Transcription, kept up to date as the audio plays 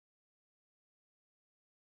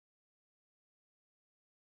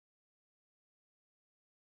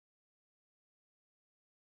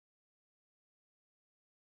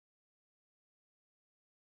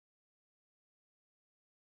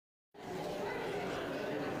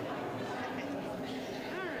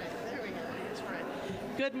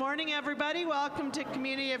Good morning, everybody. Welcome to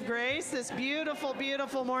Community of Grace this beautiful,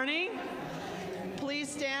 beautiful morning. Please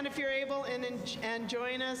stand if you're able and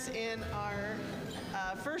join us in our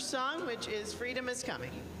first song, which is Freedom is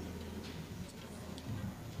Coming.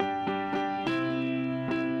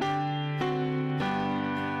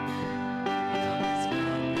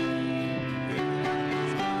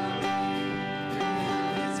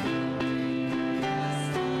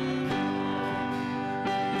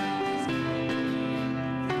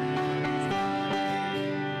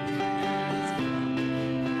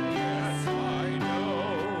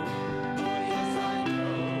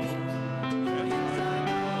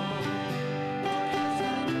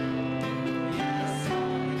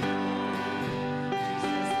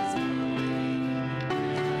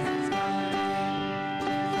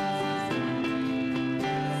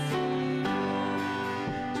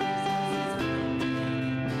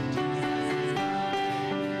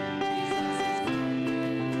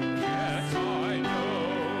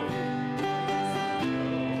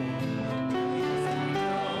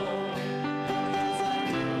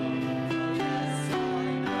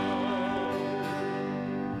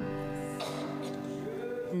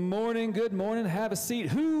 Good morning. Have a seat.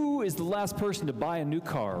 Who is the last person to buy a new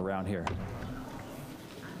car around here?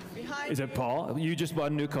 Behind Is it Paul? You just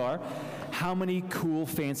bought a new car. How many cool,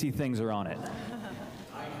 fancy things are on it?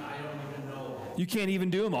 I don't even know. You can't even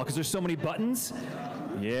do them all because there's so many buttons?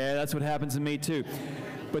 Yeah, that's what happens to me too.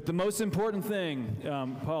 But the most important thing,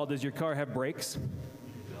 Paul, does your car have brakes? It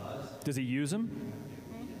does. Does he use them?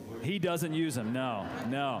 He doesn't use them.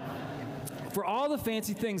 No. For all the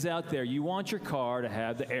fancy things out there, you want your car to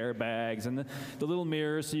have the airbags and the little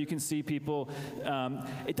mirrors so you can see people.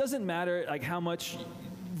 It doesn't matter like how much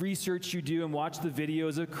research you do and watch the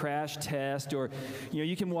videos of crash test, or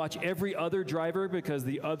you can watch every other driver because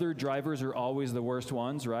the other drivers are always the worst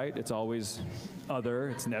ones, right? It's always other,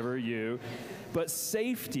 it's never you. But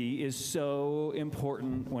safety is so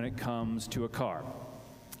important when it comes to a car.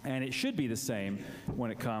 And it should be the same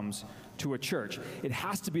when it comes to a church. It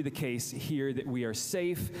has to be the case here that we are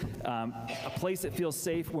safe, a place that feels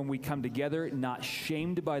safe when we come together, not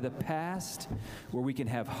shamed by the past, where we can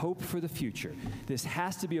have hope for the future. This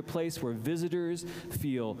has to be a place where visitors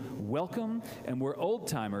feel welcome and where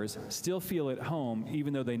old-timers still feel at home,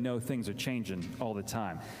 even though they know things are changing all the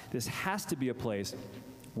time. This has to be a place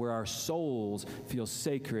where our souls feel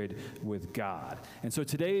sacred with God. And so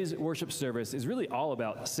today's worship service is really all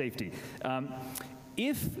about safety.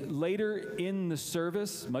 If later in the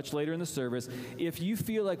service, much later in the service, if you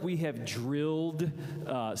feel like we have drilled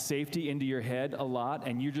safety into your head a lot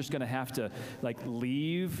and you're just going to have to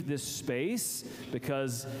leave this space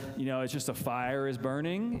because it's just a fire is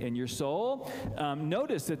burning in your soul,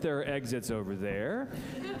 notice that there are exits over there.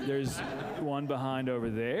 There's one behind over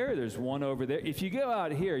there. There's one over there. If you go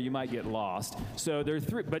out here, you might get lost. So there are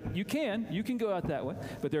three, but you can go out that way.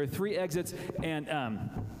 But there are three exits, and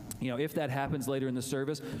if that happens later in the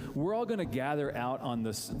service, we're all going to gather out on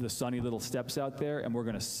the sunny little steps out there, and we're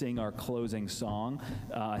going to sing our closing song.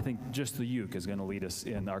 I think just the uke is going to lead us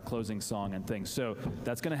in our closing song and things. So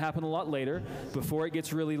that's going to happen a lot later. Before it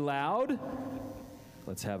gets really loud,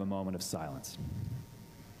 let's have a moment of silence.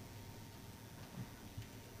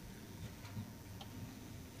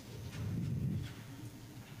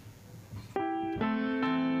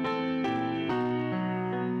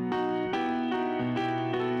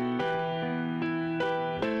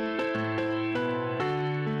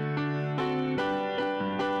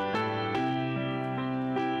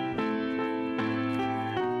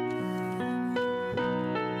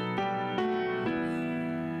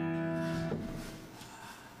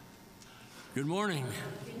 Good morning.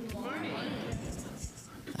 Good morning.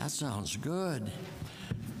 That sounds good.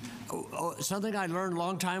 Something I learned a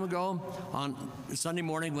long time ago on Sunday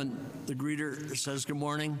morning when the greeter says good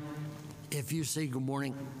morning, if you say good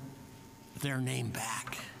morning, their name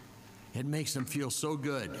back, it makes them feel so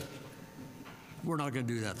good. We're not going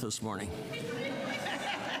to do that this morning.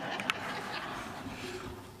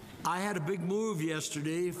 I had a big move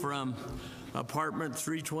yesterday from apartment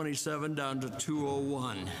 327 down to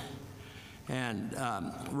 201. And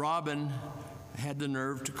Robin had the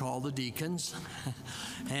nerve to call the deacons,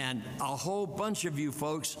 and a whole bunch of you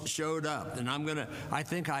folks showed up. And I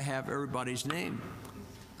think I have everybody's name,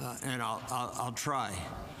 and I'll try.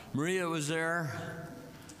 Maria was there.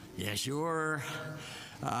 Yes, you were.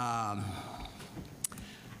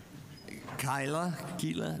 Kyla,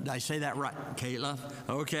 did I say that right? Kayla.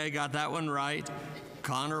 Okay, got that one right.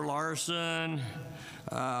 Connor Larson,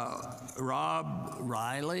 Rob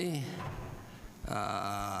Riley.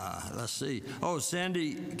 Let's see. Oh,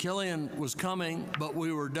 Sandy Killian was coming, but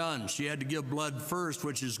we were done. She had to give blood first,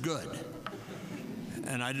 which is good.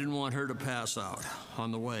 And I didn't want her to pass out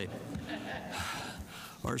on the way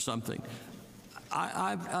or something.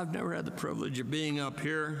 I've never had the privilege of being up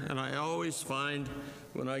here, and I always find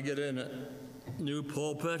when I get in a new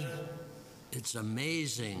pulpit, it's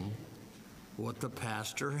amazing what the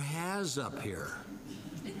pastor has up here.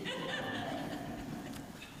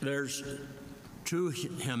 There's 2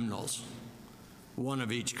 hymnals, one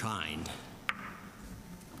of each kind.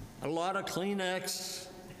 A lot of Kleenex.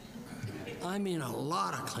 I mean, a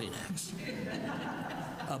lot of Kleenex.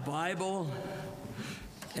 A Bible.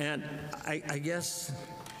 And I guess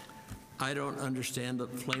I don't understand the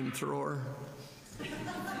flamethrower.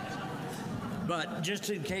 But just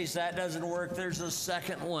in case that doesn't work, there's a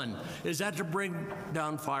second one. Is that to bring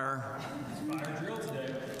down fire? It's fire drill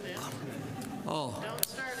today. Oh. Don't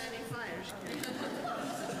start any fires.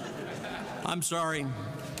 I'm sorry.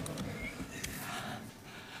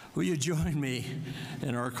 Will you join me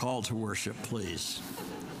in our call to worship, please?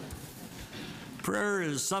 Prayer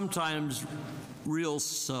is sometimes real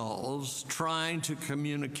selves trying to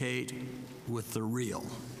communicate with the real.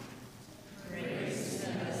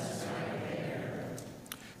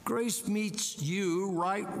 Grace meets you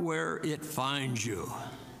right where it finds you.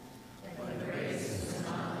 But grace does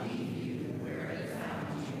not leave you where it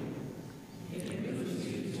found you. It moves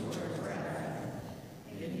you toward breath.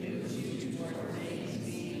 It moves you toward things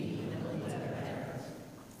being a little better.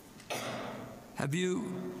 Have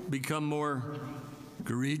you become more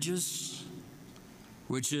courageous,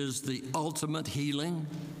 which is the ultimate healing?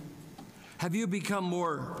 Have you become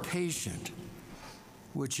more patient,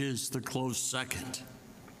 which is the close second?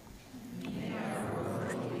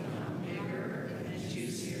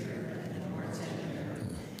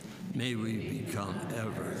 May we become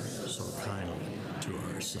ever so kindly to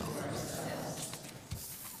ourselves.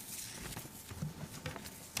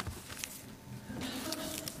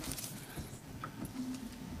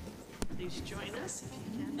 Please join us if you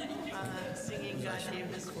can, singing God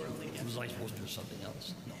Gave This World a Gift. Was I supposed to do something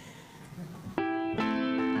else? No.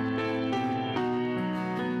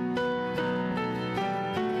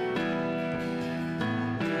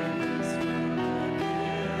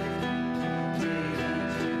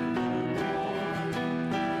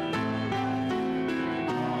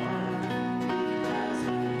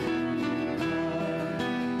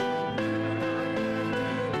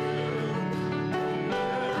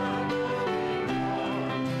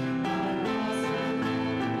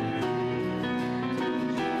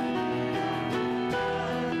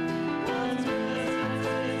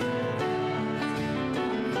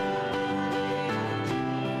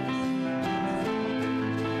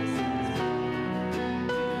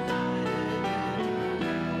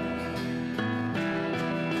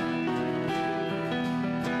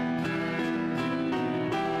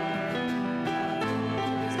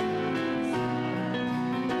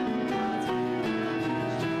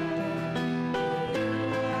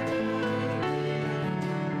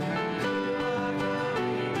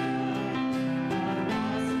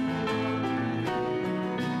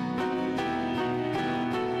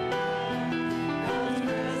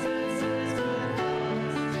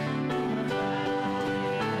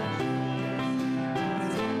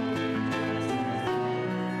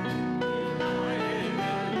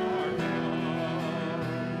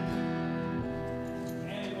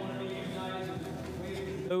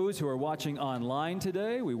 Those who are watching online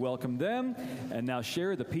today, we welcome them. And now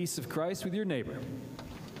share the peace of Christ with your neighbor.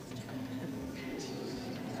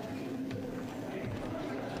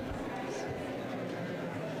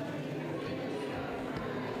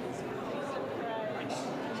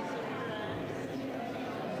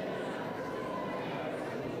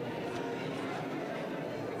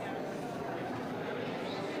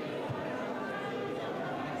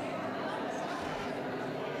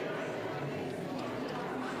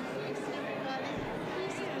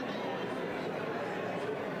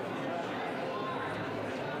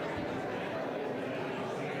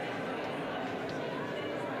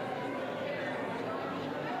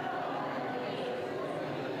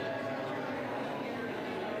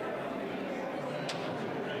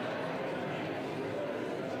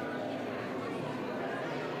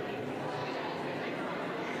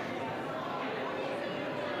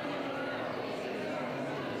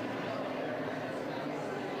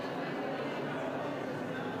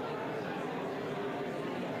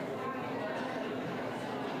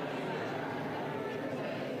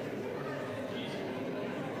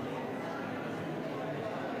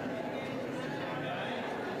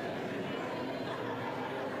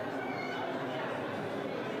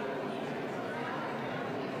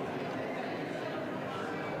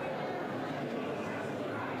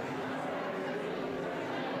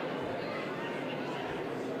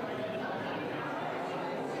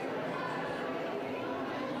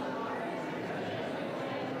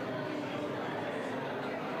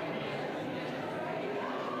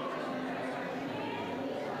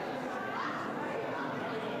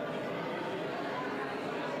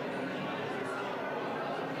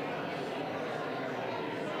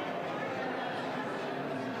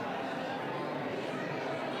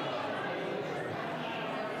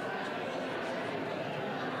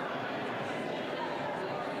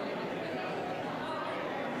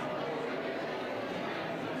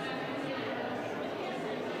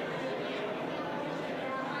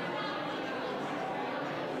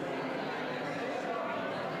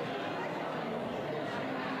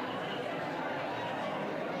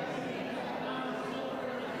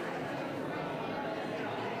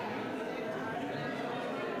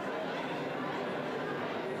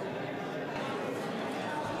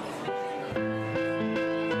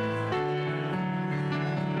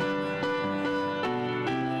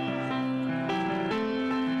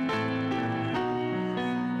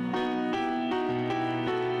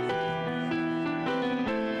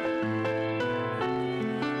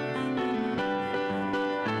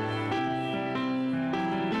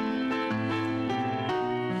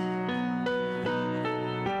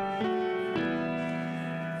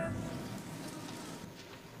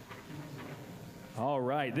 All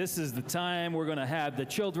right, this is the time we're going to have the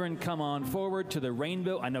children come on forward to the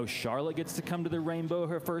rainbow. I know Charlotte gets to come to the rainbow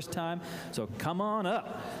her first time, so come on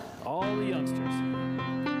up, all the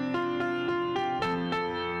youngsters.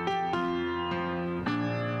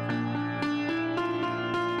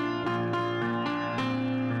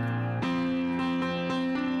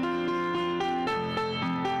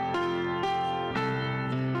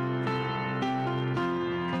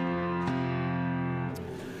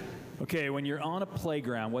 Okay, when you're on a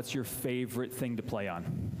playground, what's your favorite thing to play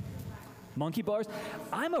on? Monkey bars?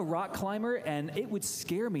 I'm a rock climber, and it would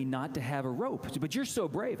scare me not to have a rope. But you're so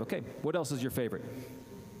brave. Okay, what else is your favorite?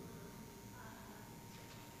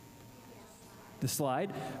 The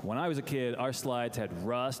slide? When I was a kid, our slides had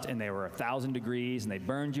rust, and they were 1,000 degrees, and they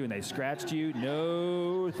burned you, and they scratched you.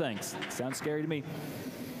 No thanks. Sounds scary to me.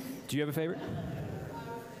 Do you have a favorite?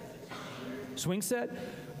 Swing set?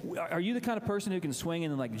 Are you the kind of person who can swing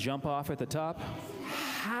and then like jump off at the top?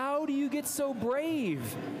 How do you get so brave?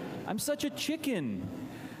 I'm such a chicken.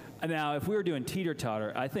 Now, if we were doing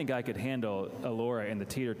teeter-totter, I think I could handle Alora in the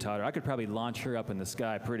teeter-totter. I could probably launch her up in the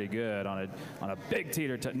sky pretty good on a big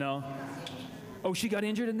teeter-totter. No? Oh, she got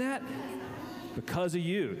injured in that? Because of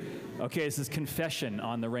you. Okay, this is confession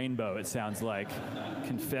on the rainbow, it sounds like.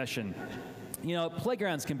 Confession. You know,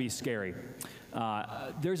 playgrounds can be scary.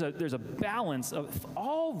 There's a balance of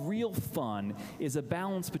all real fun is a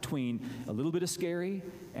balance between a little bit of scary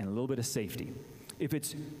and a little bit of safety. If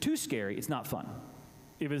it's too scary, it's not fun.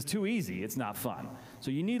 If it's too easy, it's not fun.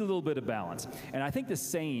 So you need a little bit of balance. And I think the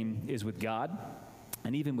same is with God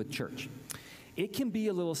and even with church. It can be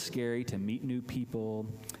a little scary to meet new people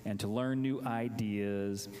and to learn new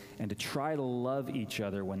ideas and to try to love each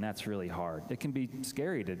other when that's really hard. It can be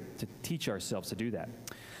scary to teach ourselves to do that.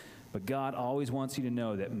 But God always wants you to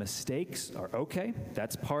know that mistakes are okay.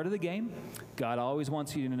 That's part of the game. God always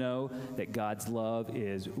wants you to know that God's love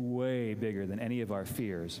is way bigger than any of our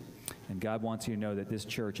fears. And God wants you to know that this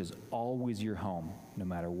church is always your home, no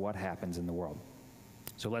matter what happens in the world.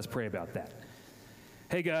 So let's pray about that.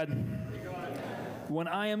 Hey, God, when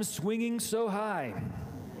I am swinging so high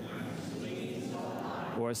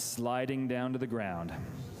or sliding down to the ground,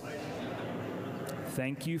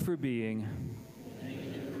 thank you for being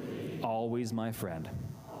always my friend.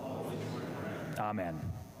 Amen.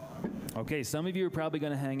 Okay, some of you are probably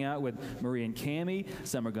going to hang out with Marie and Cammie.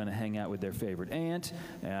 Some are going to hang out with their favorite aunt.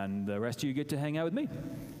 And the rest of you get to hang out with me.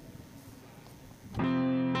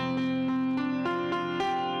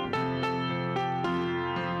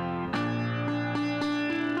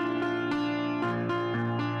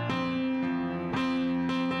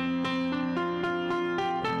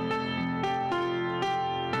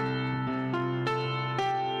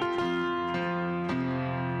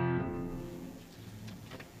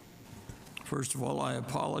 First of all, I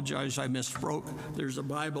apologize. I misspoke. There's a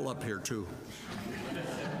Bible up here, too.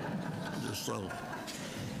 Just so.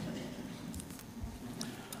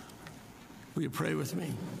 Will you pray with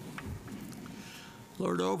me?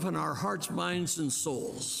 Lord, open our hearts, minds, and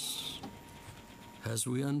souls as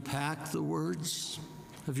we unpack the words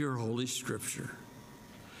of your Holy Scripture.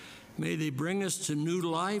 May they bring us to new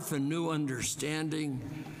life and new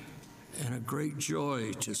understanding and a great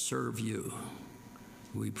joy to serve you.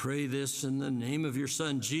 We pray this in the name of your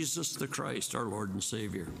Son, Jesus the Christ, our Lord and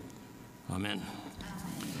Savior. Amen.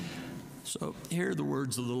 So here are the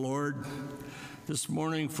words of the Lord this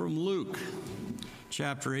morning from Luke,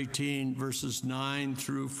 chapter 18, verses 9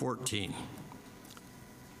 through 14.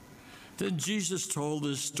 Then Jesus told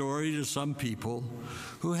this story to some people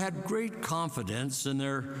who had great confidence in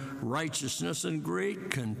their righteousness and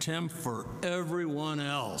great contempt for everyone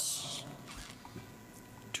else.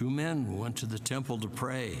 2 men went to the temple to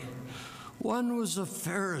pray. One was a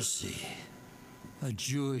Pharisee, a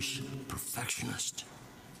Jewish perfectionist,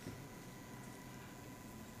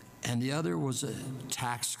 and the other was a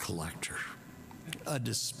tax collector, a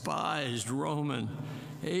despised Roman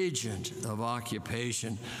agent of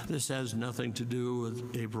occupation. This has nothing to do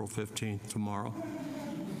with April 15th tomorrow.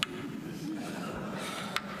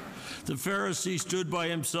 The Pharisee stood by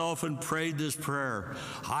himself and prayed this prayer.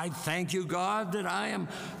 I thank you, God, that I am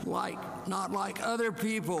not like other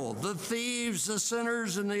people, the thieves, the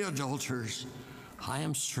sinners, and the adulterers. I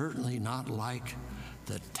am certainly not like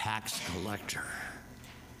the tax collector.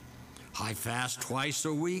 I fast twice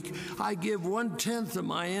a week. I give 1/10 of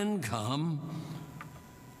my income.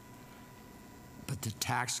 But the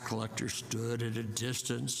tax collector stood at a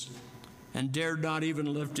distance and dared not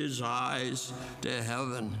even lift his eyes to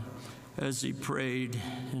heaven as he prayed.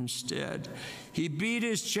 Instead, he beat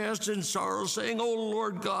his chest in sorrow, saying, "O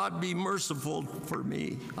Lord God, be merciful for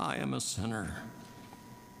me. I am a sinner."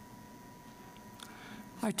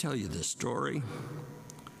 I tell you this story.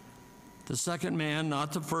 The second man,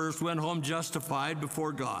 not the first, went home justified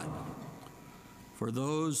before God. For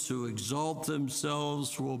those who exalt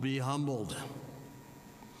themselves will be humbled,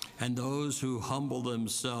 and those who humble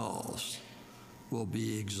themselves will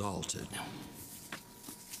be exalted.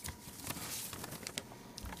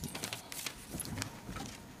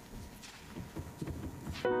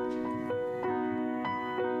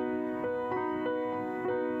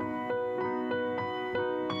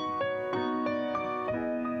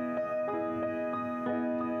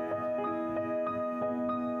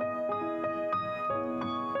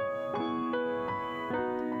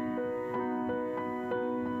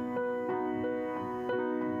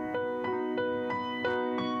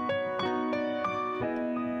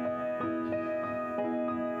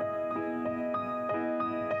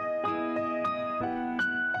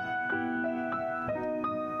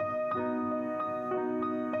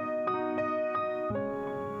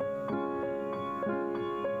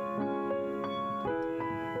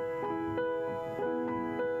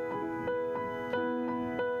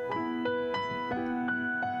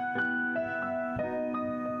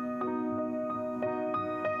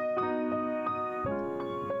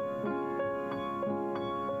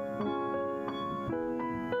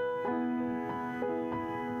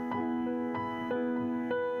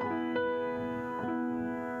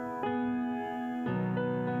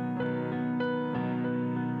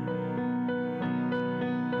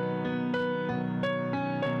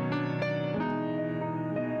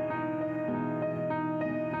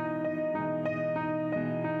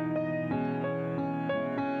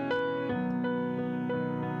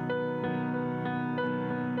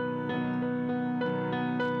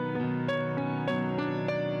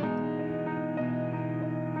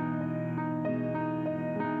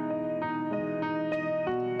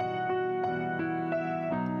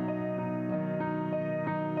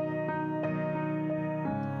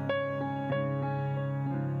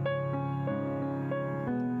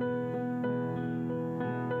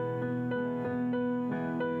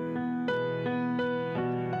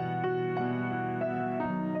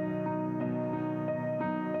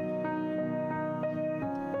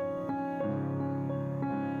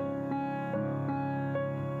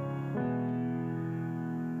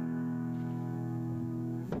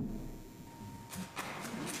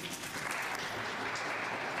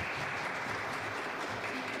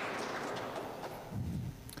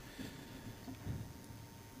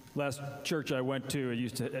 Last church I went to,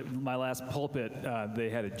 my last pulpit,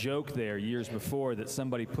 they had a joke there years before that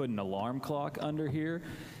somebody put an alarm clock under here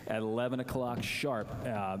at 11 o'clock sharp,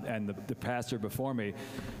 and the pastor before me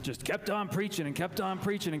just kept on preaching and kept on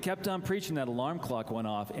preaching and kept on preaching. That alarm clock went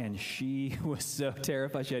off, and she was so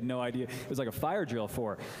terrified. She had no idea. It was like a fire drill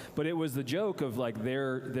for her. But it was the joke of like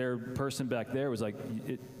their person back there was like,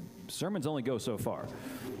 sermons only go so far.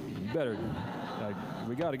 You better,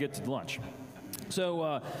 we got to get to lunch.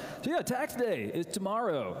 So yeah, tax day is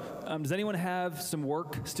tomorrow. Does anyone have some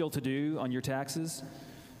work still to do on your taxes?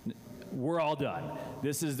 We're all done.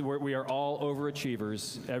 This is where we are all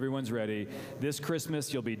overachievers. Everyone's ready. This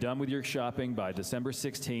Christmas, you'll be done with your shopping by December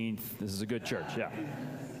 16th. This is a good church, yeah.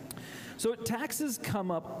 So taxes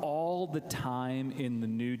come up all the time in the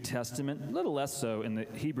New Testament, a little less so in the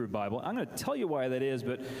Hebrew Bible. I'm going to tell you why that is,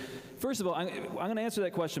 but first of all, I'm going to answer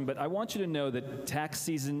that question, but I want you to know that tax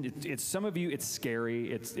season, it's some of you, it's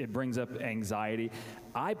scary, it brings up anxiety.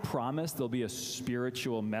 I promise there'll be a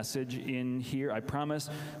spiritual message in here. I promise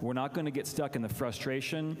we're not going to get stuck in the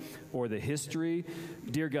frustration or the history.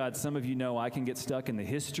 Dear God, some of you know I can get stuck in the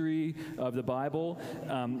history of the Bible.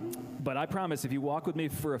 But I promise if you walk with me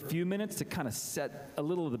for a few minutes to kind of set a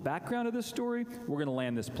little of the background of this story, we're going to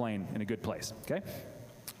land this plane in a good place, okay?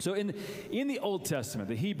 So in the Old Testament,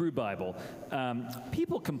 the Hebrew Bible,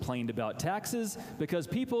 people complained about taxes because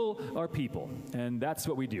people are people, and that's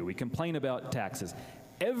what we do. We complain about taxes.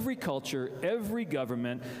 Every culture, every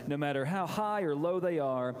government, no matter how high or low they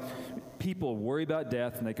are, people worry about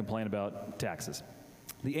death and they complain about taxes.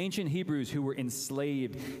 The ancient Hebrews who were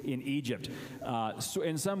enslaved in Egypt, so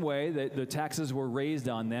in some way the taxes were raised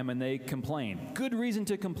on them and they complained. Good reason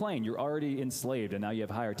to complain. You're already enslaved and now you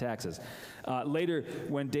have higher taxes. Later,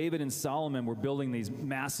 when David and Solomon were building these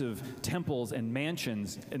massive temples and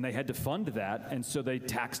mansions, and they had to fund that, and so they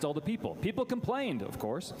taxed all the people. People complained, of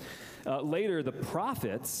course. Later, the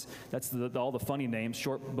prophets, that's all the funny names,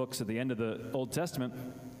 short books at the end of the Old Testament,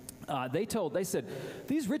 they said,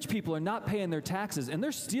 these rich people are not paying their taxes and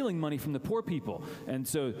they're stealing money from the poor people. And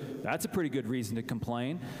so that's a pretty good reason to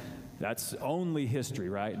complain. That's only history,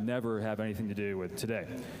 right? Never have anything to do with today.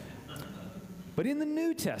 But in the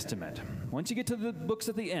New Testament, once you get to the books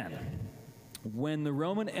at the end, when the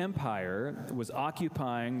Roman Empire was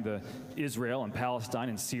occupying the Israel and Palestine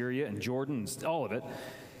and Syria and Jordan and all of it,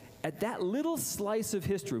 at that little slice of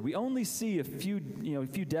history, we only see a few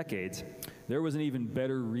decades, there was an even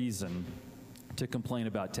better reason to complain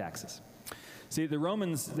about taxes. See, the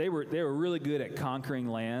Romans, they were really good at conquering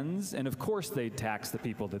lands, and of course they taxed the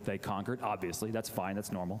people that they conquered, obviously, that's fine,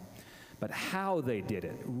 that's normal. But how they did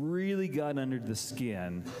it really got under the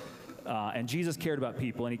skin. And Jesus cared about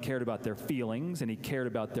people, and he cared about their feelings, and he cared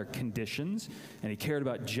about their conditions, and he cared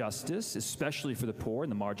about justice, especially for the poor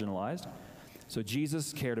and the marginalized. So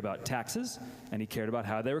Jesus cared about taxes, and he cared about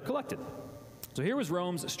how they were collected. So here was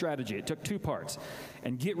Rome's strategy. It took two parts.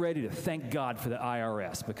 And get ready to thank God for the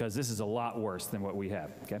IRS, because this is a lot worse than what we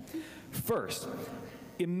have, okay? First,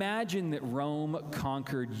 imagine that Rome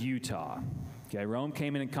conquered Utah. Okay, Rome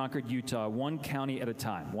came in and conquered Utah one county at a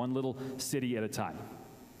time, one little city at a time.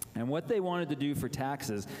 And what they wanted to do for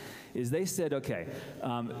taxes is they said, okay,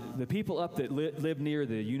 the people up that live near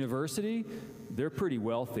the university, they're pretty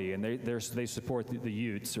wealthy, and they support the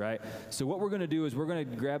Utes, right? So what we're going to do is we're going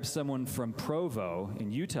to grab someone from Provo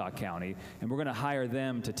in Utah County, and we're going to hire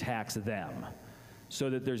them to tax them, so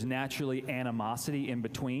that there's naturally animosity in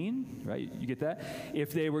between, right? You get that?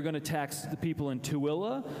 If they were going to tax the people in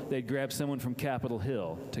Tooele, they'd grab someone from Capitol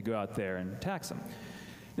Hill to go out there and tax them.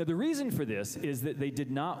 Now, the reason for this is that they did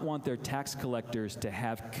not want their tax collectors to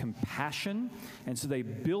have compassion, and so they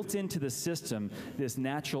built into the system this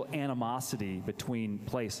natural animosity between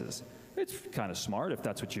places. It's kind of smart if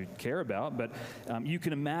that's what you care about, but you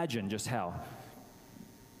can imagine just how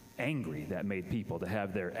angry that made people to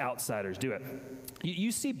have their outsiders do it.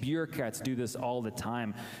 You see bureaucrats do this all the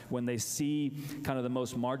time when they see kind of the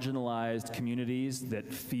most marginalized communities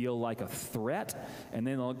that feel like a threat, and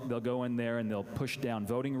then they'll go in there and they'll push down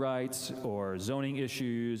voting rights or zoning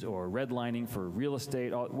issues or redlining for real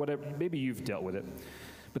estate, whatever. Maybe you've dealt with it.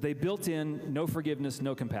 But they built in no forgiveness,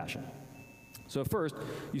 no compassion. So first,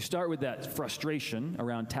 you start with that frustration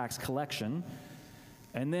around tax collection.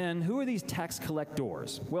 And then, who are these tax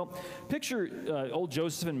collectors? Well, picture old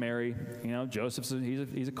Joseph and Mary. You know,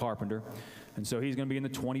 he's a carpenter, and so he's going to be in the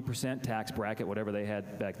 20% tax bracket, whatever they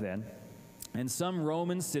had back then. And some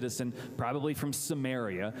Roman citizen, probably from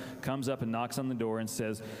Samaria, comes up and knocks on the door and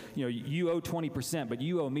says, you know, you owe 20%, but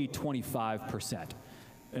you owe me 25%.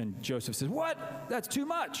 And Joseph says, what? That's too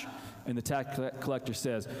much. And the tax collector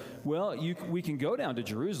says, well, we can go down to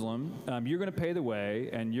Jerusalem. You're going to pay the way,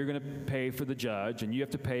 and you're going to pay for the judge, and you have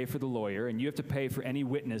to pay for the lawyer, and you have to pay for any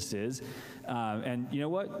witnesses. And you know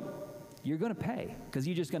what? You're going to pay, because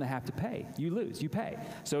you're just going to have to pay. You lose. You pay.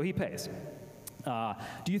 So he pays.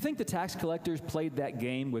 Do you think the tax collectors played that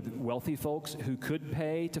game with wealthy folks who could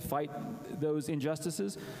pay to fight those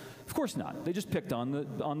injustices? Of course not. They just picked on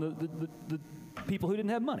the people who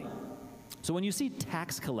didn't have money. So when you see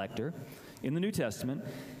tax collector in the New Testament,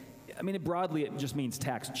 I mean, broadly it just means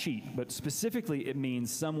tax cheat, but specifically it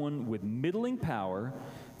means someone with middling power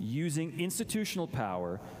using institutional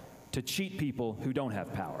power to cheat people who don't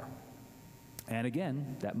have power. And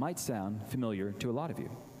again, that might sound familiar to a lot of you.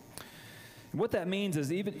 What that means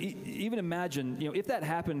is even imagine, you know, if that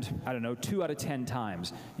happened, I don't know, 2 out of 10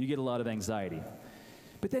 times, you get a lot of anxiety.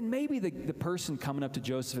 But then maybe the person coming up to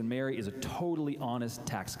Joseph and Mary is a totally honest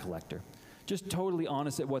tax collector, just totally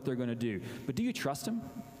honest at what they're going to do. But do you trust him?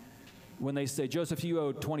 When they say, Joseph, you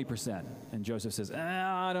owe 20%, and Joseph says,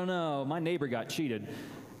 I don't know, my neighbor got cheated.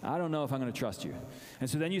 I don't know if I'm going to trust you. And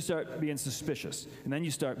so then you start being suspicious, and then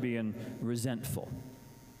you start being resentful.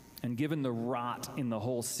 And given the rot in the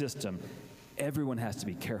whole system, everyone has to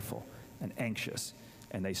be careful and anxious,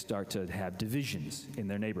 and they start to have divisions in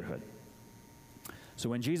their neighborhood. So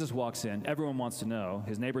when Jesus walks in, everyone wants to know,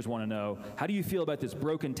 his neighbors want to know, how do you feel about this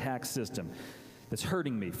broken tax system that's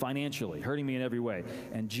hurting me financially, hurting me in every way?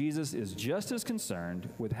 And Jesus is just as concerned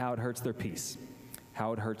with how it hurts their peace,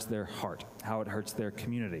 how it hurts their heart, how it hurts their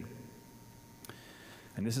community.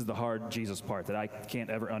 And this is the hard Jesus part that I can't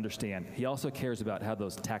ever understand. He also cares about how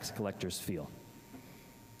those tax collectors feel.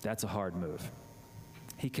 That's a hard move.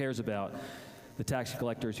 He cares about the tax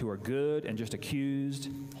collectors who are good and just accused.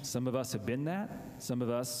 Some of us have been that. Some of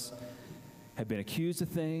us have been accused of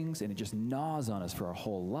things, and it just gnaws on us for our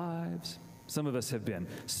whole lives. Some of us have been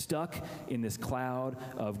stuck in this cloud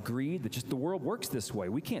of greed that just the world works this way.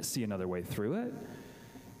 We can't see another way through it.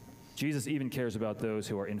 Jesus even cares about those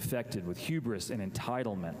who are infected with hubris and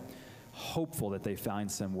entitlement, hopeful that they find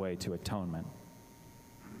some way to atonement.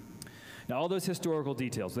 Now, all those historical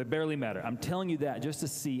details, they barely matter. I'm telling you that just to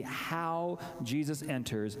see how Jesus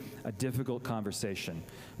enters a difficult conversation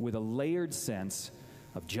with a layered sense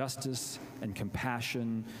of justice and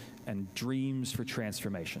compassion and dreams for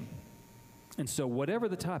transformation. And so whatever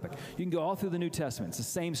the topic, you can go all through the New Testament. It's the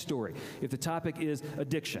same story. If the topic is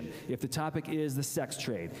addiction, if the topic is the sex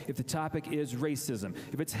trade, if the topic is racism,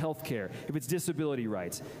 if it's healthcare, if it's disability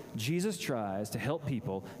rights, Jesus tries to help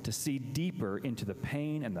people to see deeper into the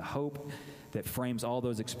pain and the hope that frames all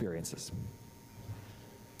those experiences.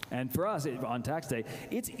 And for us, on tax day,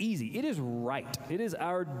 it's easy. It is right. It is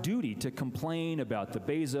our duty to complain about the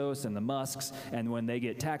Bezos and the Musks and when they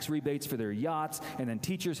get tax rebates for their yachts, and then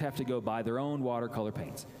teachers have to go buy their own watercolor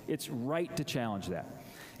paints. It's right to challenge that.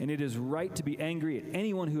 And it is right to be angry at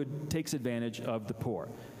anyone who takes advantage of the poor.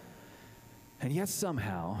 And yet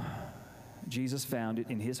somehow, Jesus found it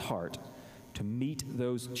in his heart to meet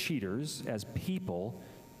those cheaters as people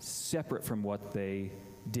separate from what they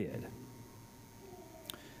did.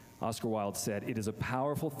 Oscar Wilde said, "It is a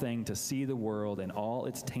powerful thing to see the world in all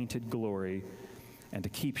its tainted glory and to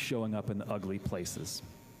keep showing up in the ugly places."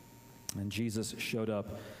 And Jesus showed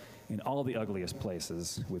up in all the ugliest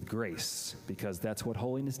places with grace, because that's what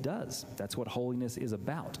holiness does. That's what holiness is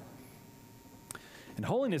about. And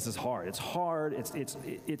holiness is hard. It's hard.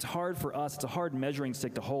 It's hard for us. It's a hard measuring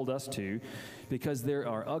stick to hold us to, because there's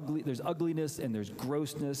ugliness and there's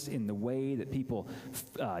grossness in the way that people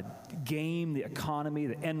game the economy,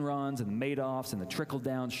 the Enrons and the Madoffs and the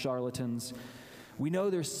trickle-down charlatans. We know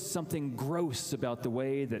there's something gross about the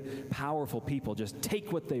way that powerful people just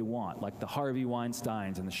take what they want, like the Harvey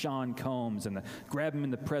Weinsteins and the Sean Combs and grab him in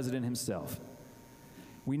the president himself.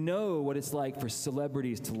 We know what it's like for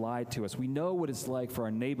celebrities to lie to us. We know what it's like for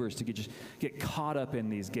our neighbors to just get caught up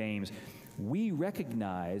in these games. We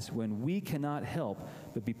recognize when we cannot help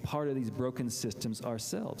but be part of these broken systems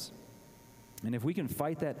ourselves. And if we can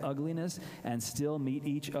fight that ugliness and still meet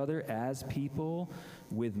each other as people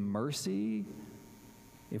with mercy,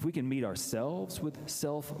 if we can meet ourselves with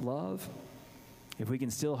self-love, if we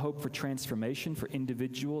can still hope for transformation for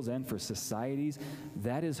individuals and for societies,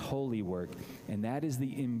 that is holy work, and that is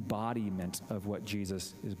the embodiment of what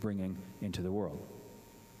Jesus is bringing into the world.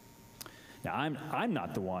 Now, I'm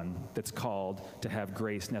not the one that's called to have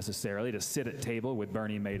grace necessarily, to sit at table with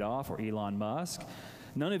Bernie Madoff or Elon Musk.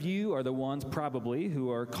 None of you are the ones probably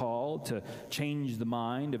who are called to change the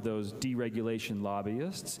mind of those deregulation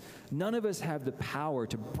lobbyists. None of us have the power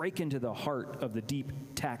to break into the heart of the deep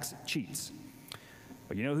tax cheats.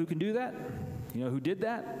 But you know who can do that? You know who did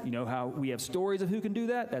that? You know how we have stories of who can do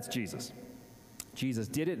that? That's Jesus. Jesus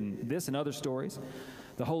did it in this and other stories.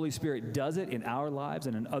 The Holy Spirit does it in our lives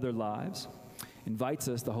and in other lives. Invites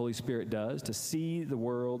us, the Holy Spirit does, to see the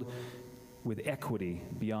world with equity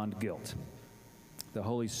beyond guilt. The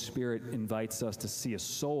Holy Spirit invites us to see a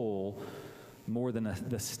soul more than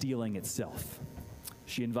the stealing itself.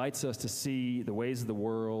 She invites us to see the ways of the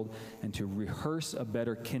world and to rehearse a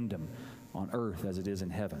better kingdom on earth as it is in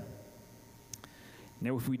heaven.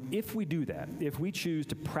 Now, if we do that, if we choose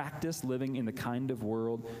to practice living in the kind of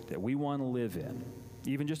world that we want to live in,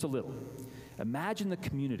 even just a little, imagine the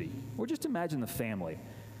community, or just imagine the family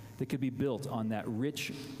that could be built on that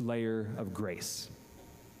rich layer of grace.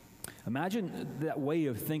 Imagine that way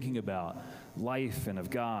of thinking about life and of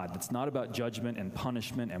God that's not about judgment and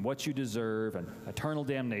punishment and what you deserve and eternal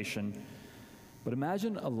damnation. But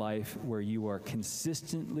imagine a life where you are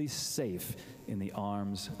consistently safe in the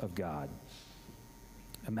arms of God.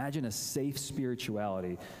 Imagine a safe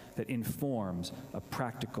spirituality that informs a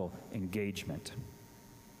practical engagement.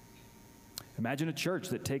 Imagine a church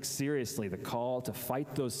that takes seriously the call to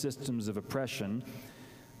fight those systems of oppression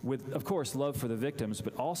with, of course, love for the victims,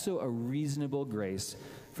 but also a reasonable grace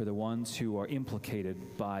for the ones who are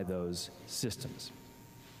implicated by those systems.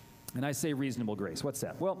 And I say reasonable grace. What's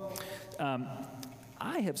that? Well,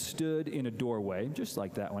 I have stood in a doorway, just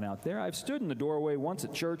like that one out there. I've stood in the doorway once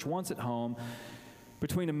at church, once at home,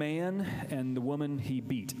 between a man and the woman he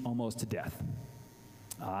beat almost to death.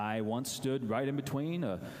 I once stood right in between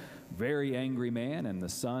a very angry man and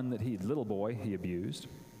the little boy he abused.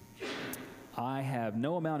 I have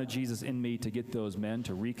no amount of Jesus in me to get those men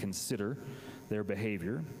to reconsider their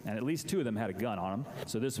behavior, and at least two of them had a gun on them,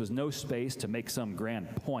 so this was no space to make some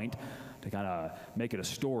grand point, to kind of make it a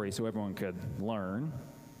story so everyone could learn.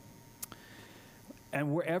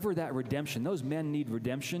 And wherever that redemption, those men need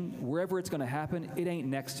redemption, wherever it's going to happen, it ain't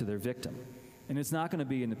next to their victim, and it's not going to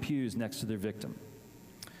be in the pews next to their victim.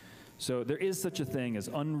 So there is such a thing as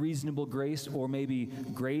unreasonable grace, or maybe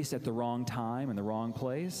grace at the wrong time in the wrong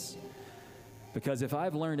place. Because if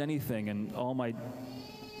I've learned anything in all my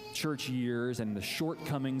church years and the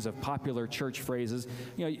shortcomings of popular church phrases,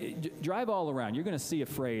 drive all around. You're going to see a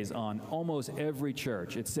phrase on almost every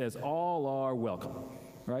church. It says, all are welcome,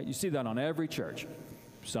 right? You see that on every church.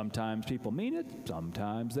 Sometimes people mean it,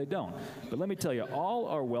 sometimes they don't. But let me tell you, all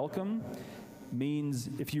are welcome means,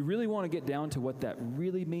 if you really want to get down to what that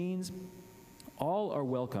really means, all are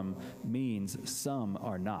welcome means some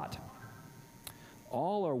are not.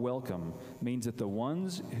 All are welcome means that the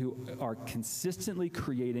ones who are consistently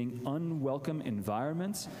creating unwelcome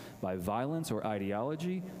environments by violence or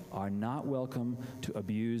ideology are not welcome to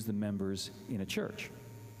abuse the members in a church.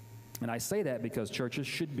 And I say that because churches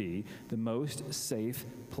should be the most safe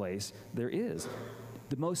place there is.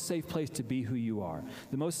 The most safe place to be who you are.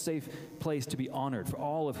 The most safe place to be honored for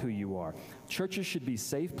all of who you are. Churches should be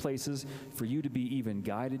safe places for you to be even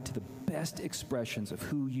guided to the best expressions of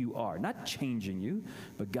who you are. Not changing you,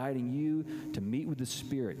 but guiding you to meet with the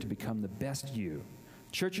Spirit to become the best you.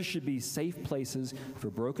 Churches should be safe places for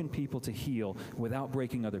broken people to heal without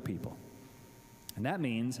breaking other people. And that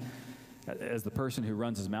means, as the person who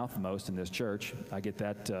runs his mouth the most in this church, I get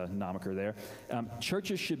that moniker there,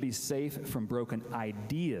 churches should be safe from broken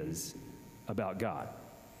ideas about God.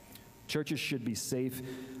 Churches should be safe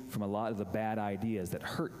from a lot of the bad ideas that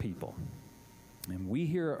hurt people. And we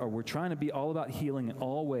here we're trying to be all about healing in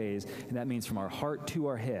all ways, and that means from our heart to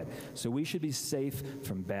our head. So we should be safe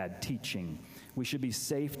from bad teaching. We should be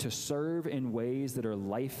safe to serve in ways that are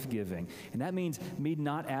life-giving. And that means me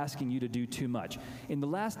not asking you to do too much. In the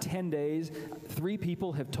last 10 days, 3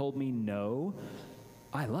 people have told me no.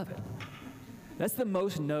 I love it. That's the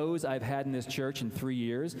most no's I've had in this church in 3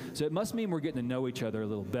 years. So it must mean we're getting to know each other a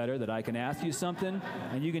little better, that I can ask you something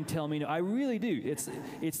and you can tell me no. I really do.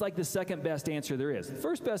 It's like the second best answer there is.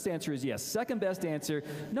 First best answer is yes. Second best answer,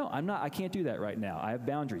 no, I can't do that right now. I have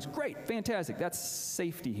boundaries. Great, fantastic. That's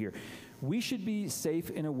safety here. We should be safe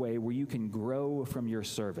in a way where you can grow from your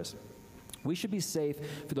service. We should be safe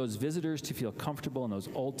for those visitors to feel comfortable and those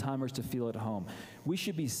old-timers to feel at home. We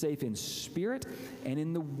should be safe in spirit and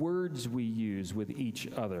in the words we use with each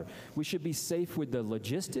other. We should be safe with the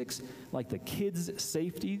logistics, like the kids'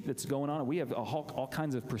 safety that's going on. We have all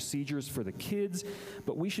kinds of procedures for the kids,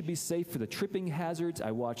 but we should be safe for the tripping hazards.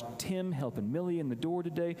 I watched Tim helping Millie in the door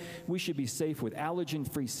today. We should be safe with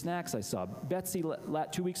allergen-free snacks. I saw Betsy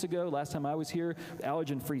 2 weeks ago, last time I was here,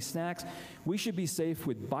 allergen-free snacks. We should be safe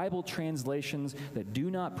with Bible translations that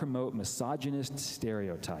do not promote misogynist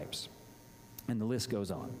stereotypes. And the list goes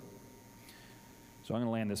on. So I'm going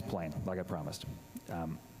to land this plane, like I promised.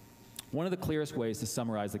 One of the clearest ways to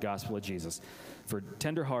summarize the gospel of Jesus for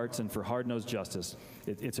tender hearts and for hard-nosed justice,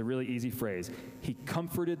 it's a really easy phrase. He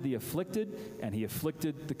comforted the afflicted, and he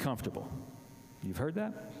afflicted the comfortable. You've heard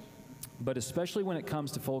that? But especially when it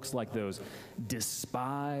comes to folks like those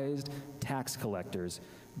despised tax collectors,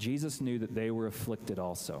 Jesus knew that they were afflicted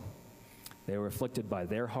also. They were afflicted by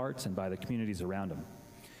their hearts and by the communities around them.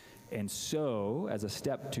 And so, as a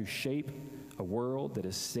step to shape a world that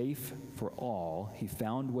is safe for all, he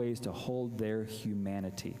found ways to hold their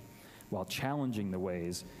humanity while challenging the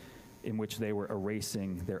ways in which they were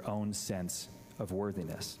erasing their own sense of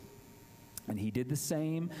worthiness. And he did the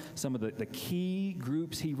same. Some of the key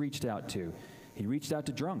groups he reached out to. He reached out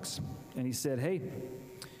to drunks, and he said, hey,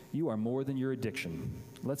 you are more than your addiction.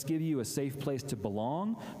 Let's give you a safe place to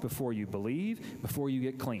belong before you believe, before you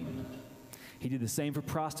get clean. He did the same for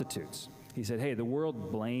prostitutes. He said, hey, the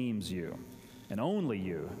world blames you, and only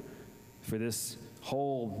you, for this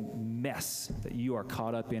whole mess that you are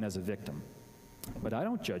caught up in as a victim. But I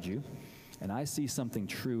don't judge you, and I see something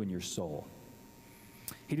true in your soul.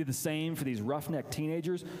 He did the same for these roughneck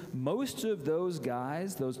teenagers. Most of those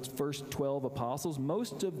guys, those first 12 apostles,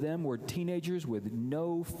 most of them were teenagers with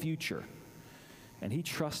no future. And he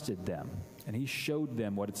trusted them, and he showed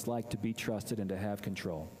them what it's like to be trusted and to have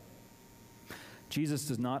control. Jesus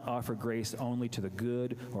does not offer grace only to the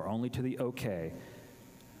good or only to the okay.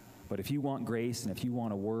 But if you want grace and if you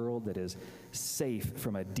want a world that is safe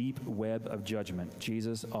from a deep web of judgment,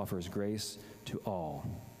 Jesus offers grace to all.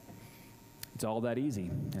 It's all that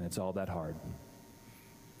easy, and it's all that hard.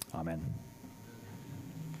 Amen.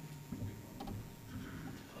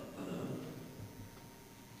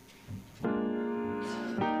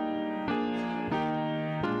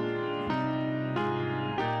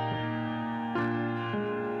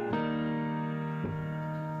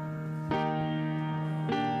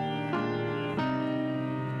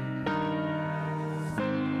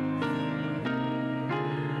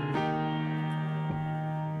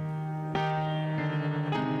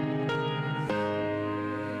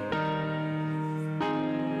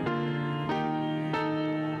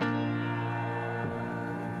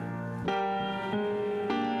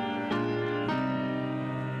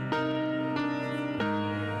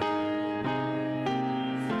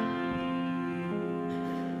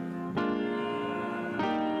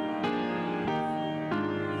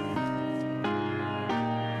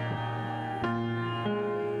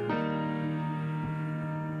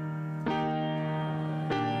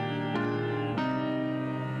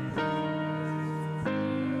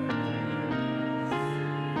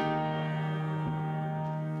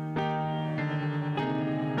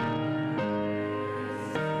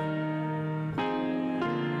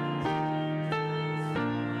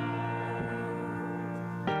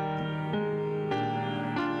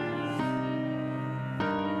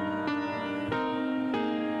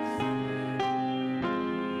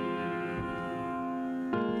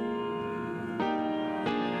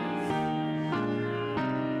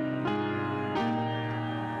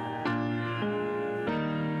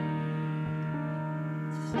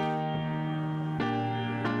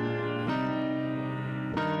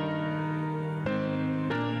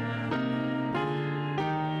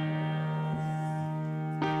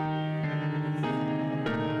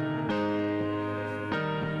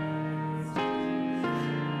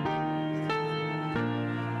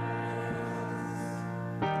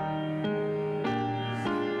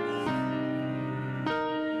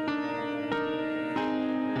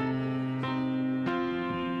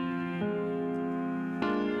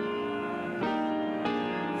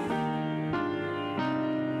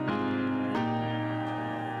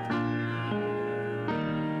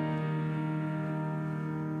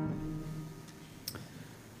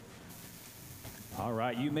 All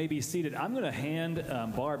right, you may be seated. I'm going to hand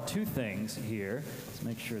Barb two things here. Let's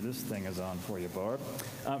make sure this thing is on for you, Barb.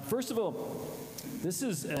 First of all, this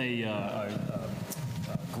is a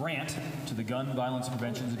grant to the Gun Violence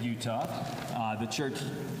Preventions of Utah. The church,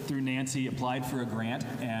 through Nancy, applied for a grant,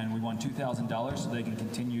 and we won $2,000 so they can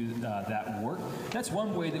continue that work. That's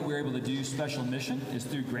one way that we're able to do special mission, is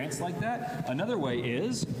through grants like that. Another way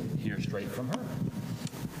is, hear straight from her.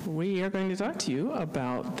 We are going to talk to you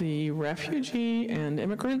about the Refugee and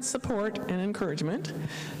Immigrant Support and Encouragement,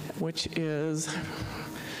 which is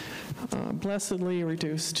blessedly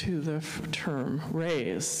reduced to the term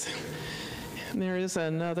RAISE. And there is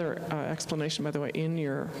another explanation, by the way, in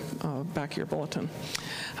your back of your bulletin.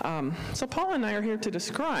 So Paul and I are here to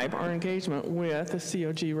describe our engagement with the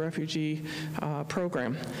COG refugee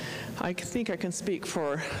program. I think I can speak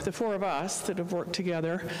for the four of us that have worked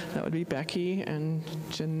together. That would be Becky and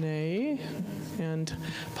Janae and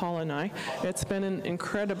Paul and I. It's been an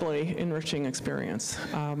incredibly enriching experience.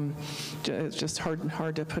 It's just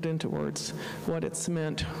hard to put into words what it's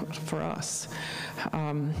meant for us.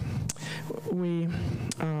 We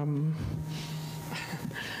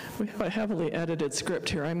have a heavily edited script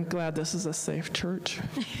here. I'm glad this is a safe church.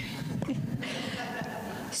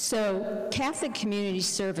 So Catholic Community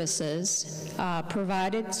Services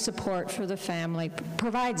provides support for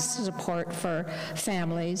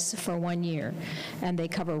families for 1 year. And they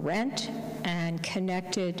cover rent and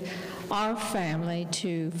connected our family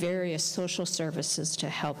to various social services to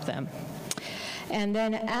help them. And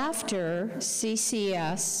then after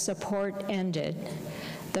CCS support ended,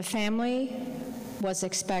 the family was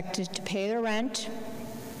expected to pay their rent,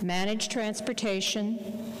 manage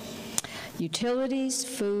transportation, utilities,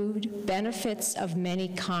 food, benefits of many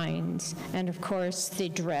kinds, and of course the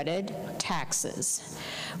dreaded taxes.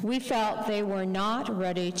 We felt they were not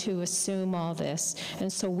ready to assume all this,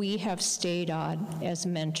 and so we have stayed on as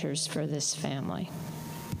mentors for this family.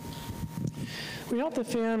 We help the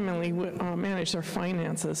family manage their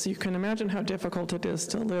finances. You can imagine how difficult it is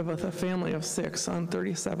to live with a family of 6 on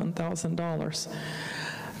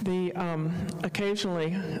 $37,000.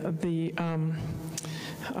 Occasionally,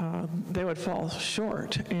 they would fall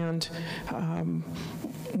short, and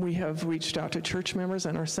we have reached out to church members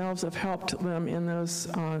and ourselves have helped them in those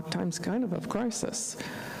times kind of crisis.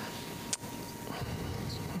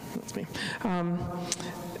 That's me.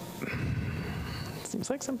 Seems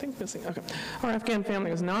like something's missing. Okay. Our Afghan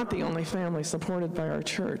family is not the only family supported by our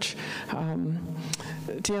church.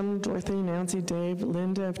 Tim, Dorothy, Nancy, Dave,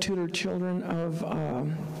 Linda have tutored children of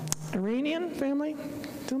Iranian family.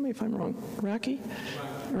 Tell me if I'm wrong. Iraqi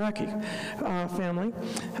family.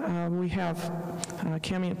 We have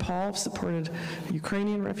Cami and Paul have supported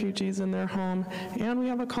Ukrainian refugees in their home, and we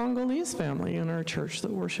have a Congolese family in our church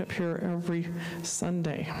that worship here every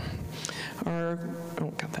Sunday.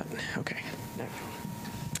 Got that. Okay.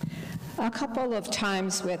 A couple of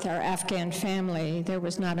times with our Afghan family, there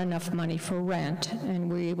was not enough money for rent, and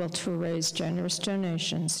we were able to raise generous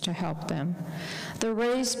donations to help them. The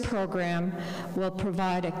RAISE program will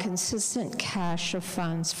provide a consistent cache of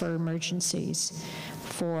funds for emergencies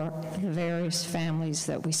for the various families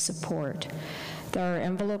that we support. There are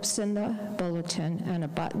envelopes in the bulletin and a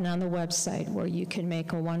button on the website where you can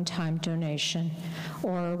make a one-time donation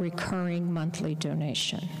or a recurring monthly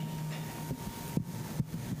donation.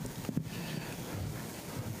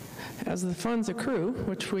 As the funds accrue,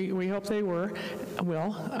 which we hope they will,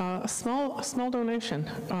 a small donation,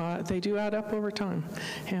 they do add up over time,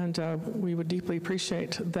 and we would deeply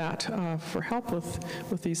appreciate that for help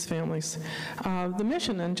with these families. The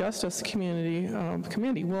Mission and Justice Committee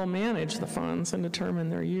will manage the funds and determine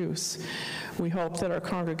their use. We hope that our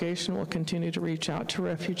congregation will continue to reach out to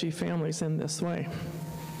refugee families in this way.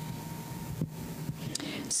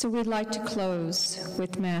 So we'd like to close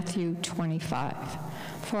with Matthew 25.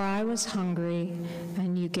 For I was hungry,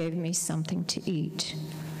 and you gave me something to eat.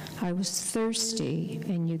 I was thirsty,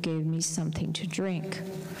 and you gave me something to drink.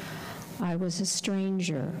 I was a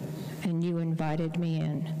stranger, and you invited me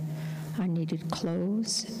in. I needed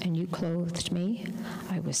clothes, and you clothed me.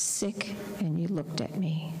 I was sick, and you looked at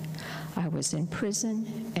me. I was in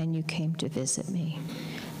prison, and you came to visit me.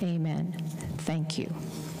 Amen. Thank you.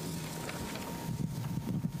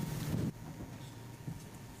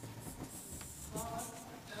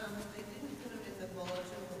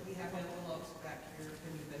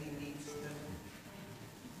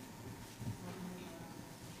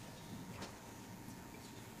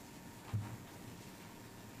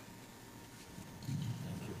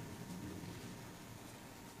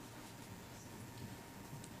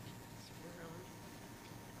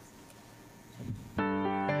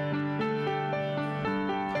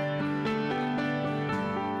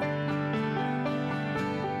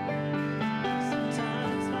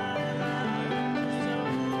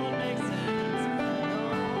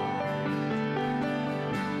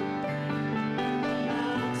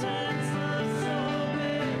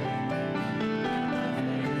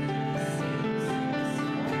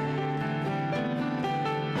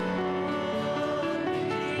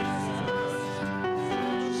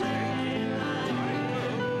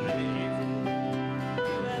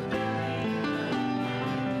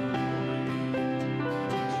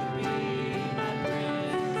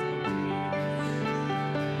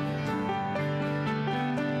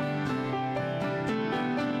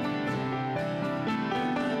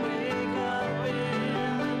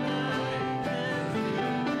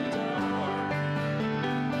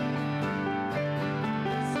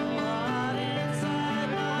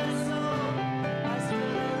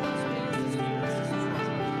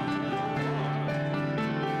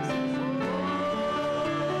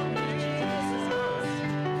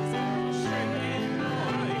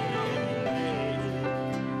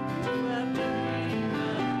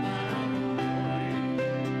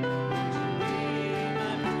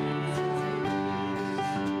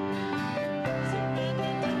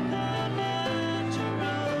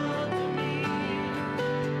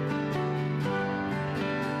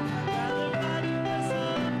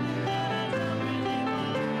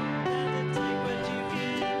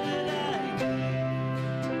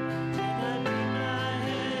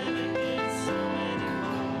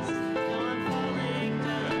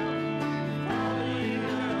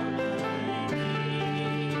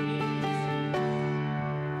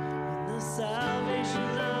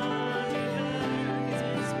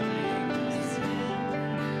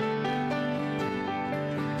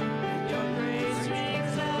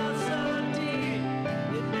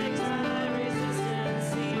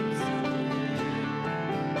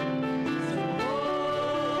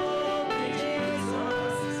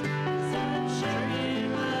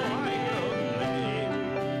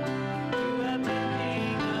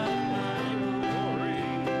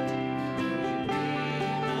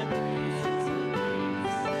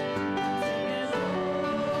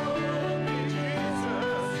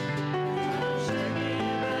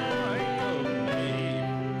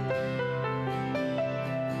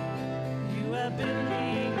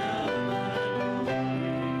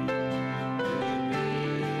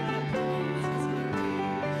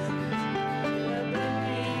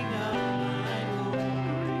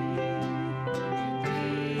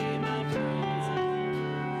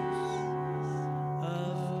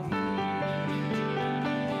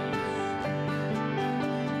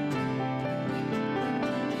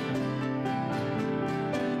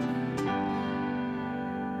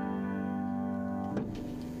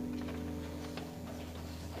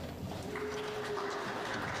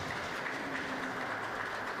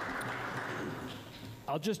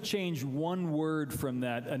 I'll just change one word from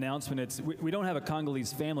that announcement. We don't have a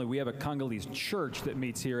Congolese family. We have a Congolese church that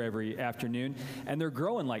meets here every afternoon, and they're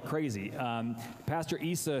growing like crazy. Pastor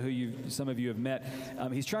Issa, who some of you have met,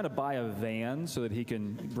 he's trying to buy a van so that he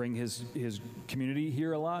can bring his community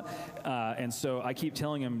here a lot. And so I keep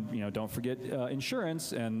telling him, don't forget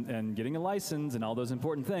insurance and getting a license and all those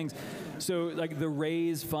important things. So like the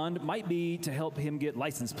Raise Fund might be to help him get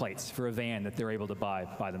license plates for a van that they're able to buy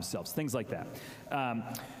by themselves, things like that.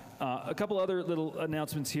 A couple other little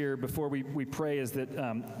announcements here before we pray is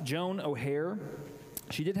that Joan O'Hare,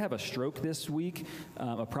 she did have a stroke this week,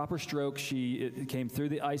 a proper stroke. It came through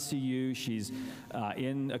the ICU. She's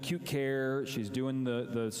in acute care. She's doing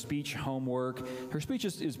the speech homework. Her speech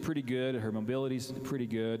is pretty good. Her mobility's pretty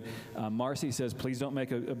good. Marcy says, please don't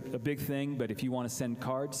make a big thing, but if you want to send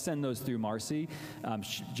cards, send those through Marcy.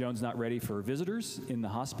 Joan's not ready for visitors in the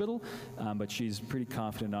hospital, but she's pretty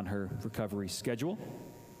confident on her recovery schedule.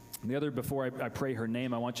 The other, before I pray her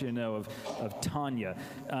name, I want you to know of Tanya.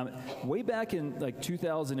 Way back in like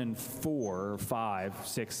 2004 or 5,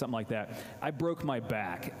 6, something like that, I broke my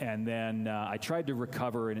back, and then I tried to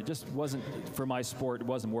recover, and it just wasn't, for my sport, it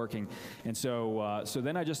wasn't working. And so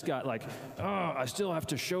then I just got like, I still have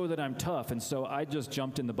to show that I'm tough. And so I just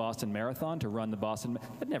jumped in the Boston Marathon to run the Boston.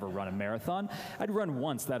 I'd never run a marathon. I'd run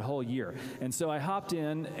once that whole year. And so I hopped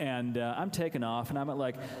in, and I'm taking off, and I'm at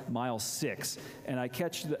like mile 6, and I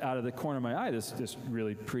catch out of the corner of my eye this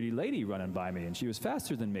really pretty lady running by me, and she was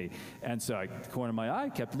faster than me. And so the corner of my eye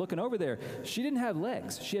kept looking over there. She didn't have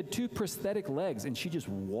legs. She had 2 prosthetic legs, and she just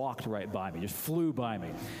walked right by me, just flew by me.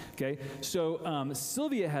 Okay, so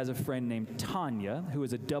Sylvia has a friend named Tanya, who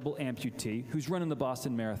is a double amputee, who's running the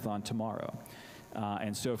Boston Marathon tomorrow.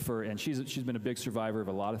 And she's been a big survivor of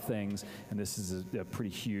a lot of things, and this is a pretty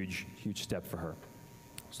huge step for her.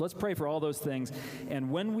 So let's pray for all those things. And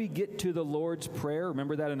when we get to the Lord's Prayer,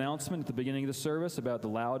 remember that announcement at the beginning of the service about the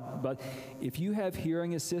loud, but if you have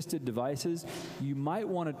hearing-assisted devices, you might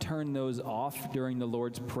want to turn those off during the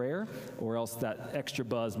Lord's Prayer, or else that extra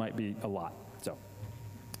buzz might be a lot. So,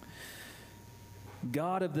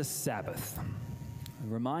 God of the Sabbath,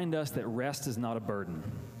 remind us that rest is not a burden.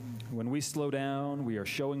 When we slow down, we are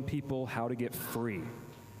showing people how to get free.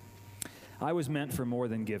 I was meant for more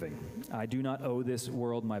than giving. I do not owe this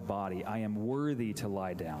world my body. I am worthy to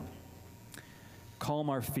lie down. Calm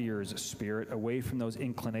our fears, Spirit, away from those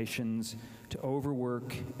inclinations to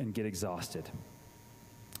overwork and get exhausted.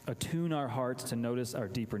 Attune our hearts to notice our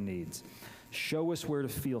deeper needs. Show us where to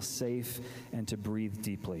feel safe and to breathe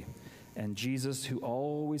deeply. And Jesus, who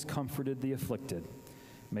always comforted the afflicted,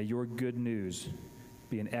 may your good news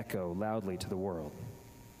be an echo loudly to the world.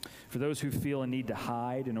 For those who feel a need to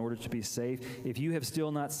hide in order to be safe, if you have still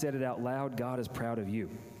not said it out loud, God is proud of you.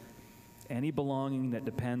 Any belonging that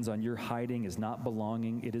depends on your hiding is not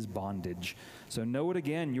belonging, it is bondage. So know it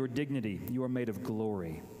again, your dignity, you are made of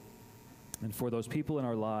glory. And for those people in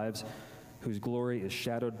our lives whose glory is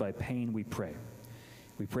shadowed by pain, we pray.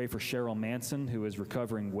 We pray for Cheryl Manson, who is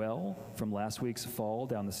recovering well from last week's fall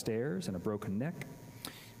down the stairs and a broken neck.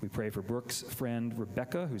 We pray for Brooke's friend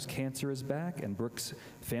Rebecca, whose cancer is back, and Brooke's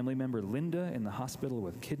family member Linda in the hospital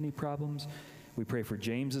with kidney problems. We pray for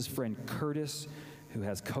James's friend Curtis, who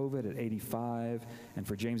has COVID at 85, and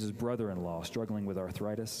for James's brother-in-law struggling with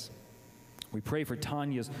arthritis. We pray for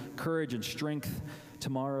Tanya's courage and strength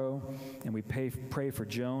tomorrow, and we pray for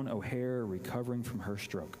Joan O'Hare recovering from her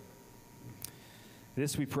stroke.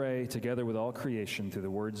 This we pray together with all creation through the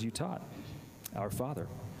words you taught. Our Father,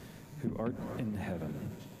 who art in heaven,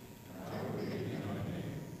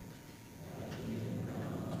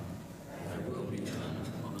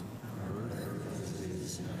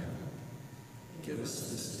 give us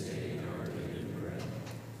this day our daily bread.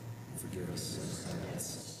 Forgive us our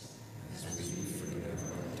debts, as we forgive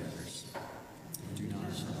our